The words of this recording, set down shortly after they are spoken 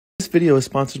This video is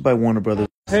sponsored by Warner Brothers.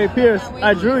 Hey Pierce,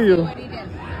 I drew you.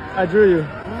 I drew you.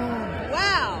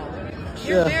 Wow,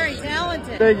 you're very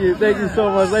talented. Thank you so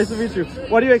much. Nice to meet you.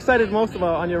 What are you excited most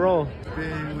about on your role?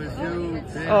 Being with you,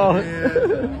 being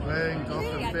here, playing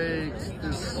Dr. Fakes,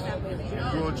 this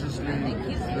gorgeously,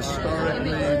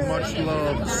 historically, much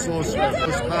loved, so sweet,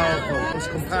 was powerful, was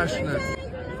compassionate.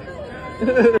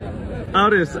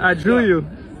 Aldis, I drew you.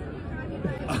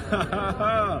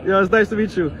 Yo, it's nice to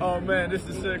meet you. Oh man, this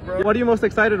is sick, bro. What are you most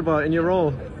excited about in your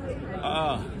role?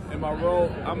 In my role,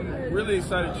 I'm really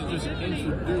excited to just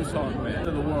introduce Hawkman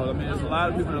to the world. I mean, there's a lot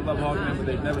of people that love Hawkman, but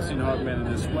they've never seen Hawkman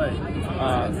in this way.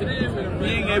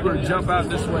 Being able to jump out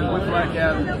this way with Black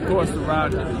Adam, of course, the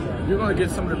Rock, you're going to get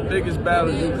some of the biggest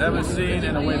battles you've ever seen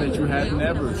in a way that you had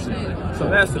never seen. So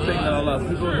that's the thing that I love.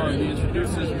 People are going to be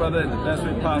introduced to this brother in the best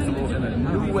way possible, in a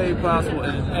new way possible,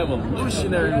 in an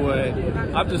evolutionary way.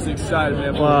 I'm just excited,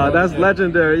 man. Wow, that's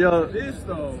legendary, yo. This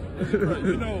though,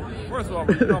 you know, first of all,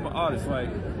 you know I'm an artist, like.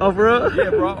 Oh, for real? Yeah,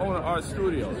 bro, I own an art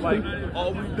studio. Like,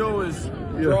 all we do is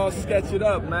draw, sketch it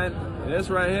up, man. And this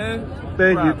right here.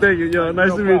 Thank you, yo.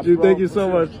 Nice to meet you. Bro, thank you so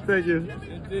much. Thank you.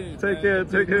 Indeed, take care.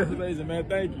 Amazing, man.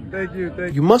 Thank you. Thank you.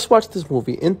 You must watch this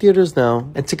movie in theaters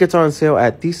now, and tickets are on sale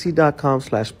at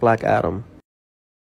dc.com/blackadam.